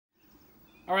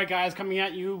Alright guys, coming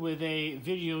at you with a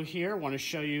video here. I want to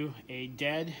show you a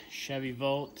dead Chevy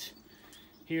Volt.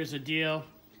 Here's the deal.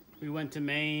 We went to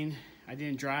Maine. I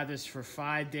didn't drive this for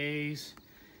 5 days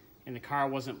and the car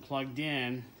wasn't plugged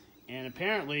in, and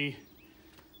apparently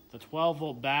the 12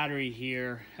 volt battery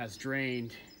here has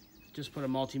drained. Just put a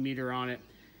multimeter on it.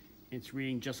 It's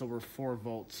reading just over 4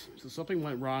 volts. So something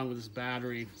went wrong with this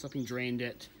battery. Something drained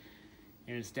it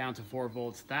and it's down to 4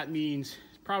 volts. That means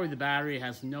probably the battery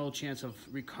has no chance of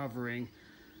recovering,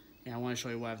 and I want to show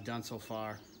you what I've done so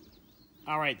far.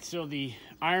 Alright, so the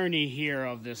irony here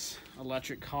of this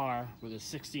electric car with a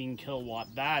 16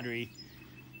 kilowatt battery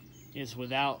is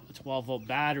without a 12 volt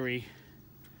battery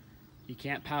you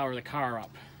can't power the car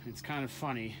up. It's kind of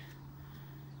funny,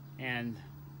 and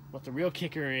what the real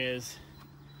kicker is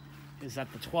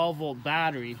that the 12 volt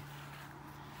battery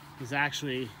is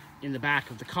actually in the back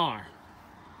of the car,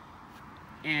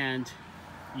 and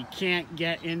you can't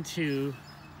get into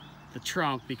the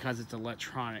trunk because it's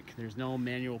electronic. There's no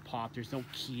manual pop, there's no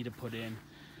key to put in.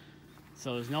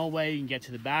 So there's no way you can get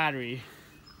to the battery.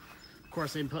 Of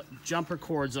course, they put jumper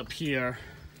cords up here,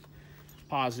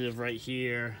 positive right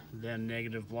here, then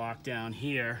negative block down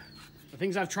here. The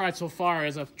things I've tried so far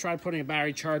is I've tried putting a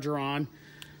battery charger on.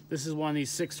 This is one of these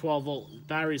 612 volt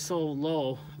batteries, so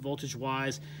low voltage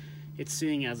wise, it's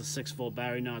sitting as a 6 volt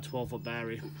battery, not a 12 volt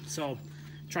battery. So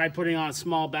tried putting on a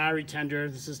small battery tender.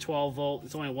 This is 12 volt.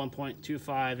 It's only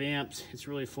 1.25 amps. It's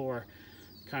really for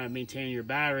kind of maintaining your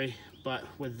battery. But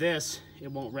with this,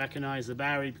 it won't recognize the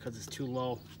battery because it's too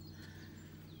low.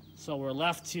 So we're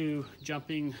left to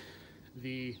jumping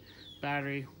the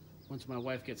battery once my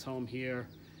wife gets home here.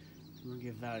 We'll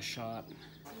give that a shot.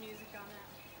 Some music on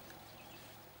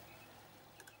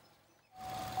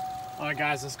it. All right,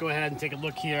 guys, let's go ahead and take a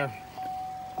look here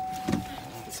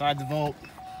inside the Volt.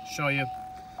 Show you.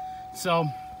 So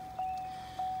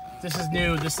this is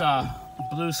new. This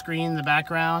blue screen in the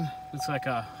background looks like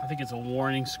I think it's a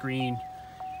warning screen.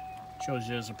 Shows you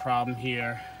there's a problem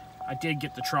here. I did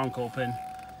get the trunk open,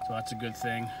 so that's a good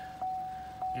thing.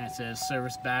 And it says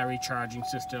service battery charging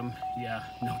system. Yeah,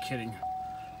 no kidding,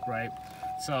 right?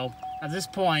 So at this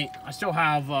point, I still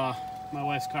have my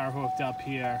wife's car hooked up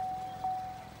here,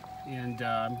 and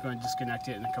I'm going to disconnect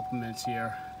it in a couple minutes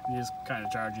here. It is kind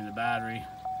of charging the battery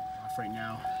off right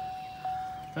now.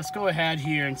 Let's go ahead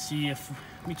here and see if,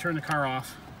 let me turn the car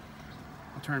off.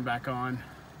 I'll turn it back on.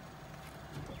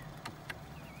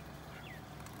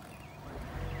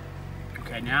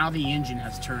 Okay, now the engine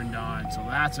has turned on, so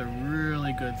that's a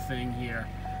really good thing here.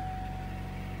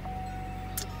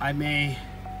 I may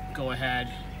go ahead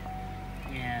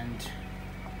and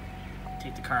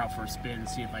take the car out for a spin and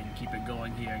see if I can keep it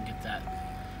going here and get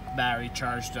that battery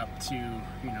charged up to,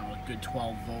 you know, a good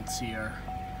 12 volts here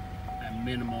at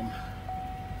minimum.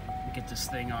 Get this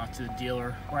thing off to the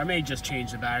dealer, or I may just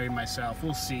change the battery myself.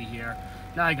 We'll see here.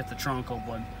 Now I got the trunk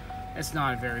open. It's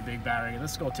not a very big battery.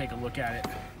 Let's go take a look at it.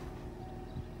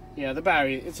 Yeah, the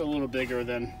battery, it's a little bigger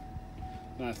than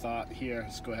I thought. Here,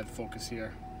 let's go ahead and focus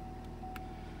here.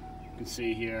 You can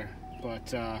see here,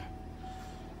 but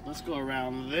let's go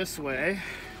around this way.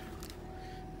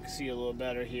 You can see a little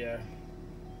better here.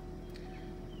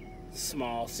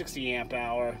 Small, 60 amp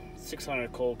hour,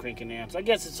 600 cold cranking amps. I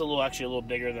guess it's actually a little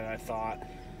bigger than I thought.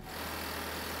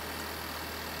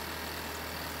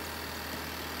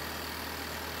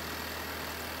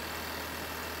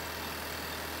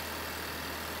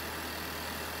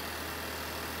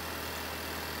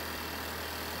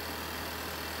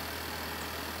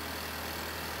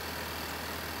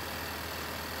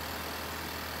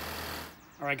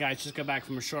 All right, guys, just got back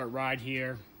from a short ride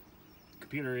here.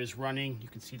 Computer is running. You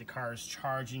can see the car is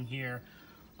charging here.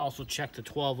 Also check the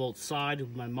 12 volt side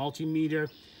with my multimeter.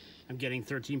 I'm getting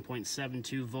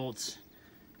 13.72 volts.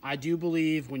 I do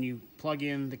believe when you plug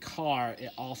in the car, it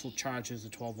also charges the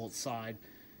 12 volt side.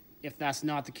 If that's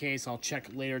not the case, I'll check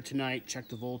later tonight, check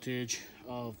the voltage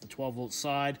of the 12 volt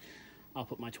side. I'll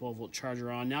put my 12 volt charger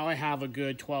on. Now I have a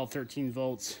good 12, 13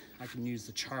 volts. I can use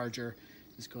the charger.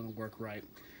 It's going to work right.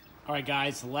 All right,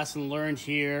 guys, the lesson learned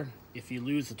here. If you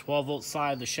lose the 12 volt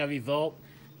side of the Chevy Volt,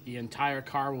 the entire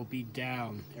car will be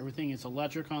down. Everything is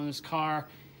electric on this car,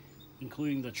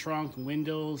 including the trunk,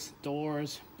 windows,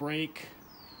 doors, brake.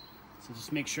 So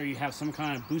just make sure you have some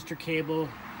kind of booster cable,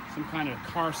 some kind of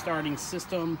car starting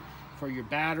system for your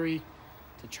battery,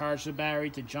 to charge the battery,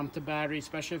 to jump the battery,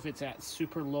 especially if it's at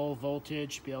super low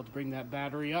voltage, be able to bring that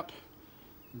battery up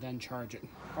and then charge it.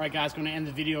 All right, guys, going to end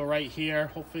the video right here.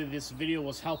 Hopefully this video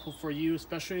was helpful for you,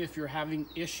 especially if you're having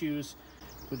issues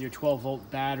with your 12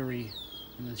 volt battery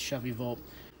in the Chevy Volt.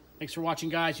 Thanks for watching,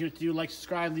 guys. You know what to do. Like,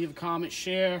 subscribe, leave a comment,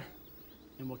 share,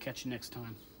 and we'll catch you next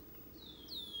time.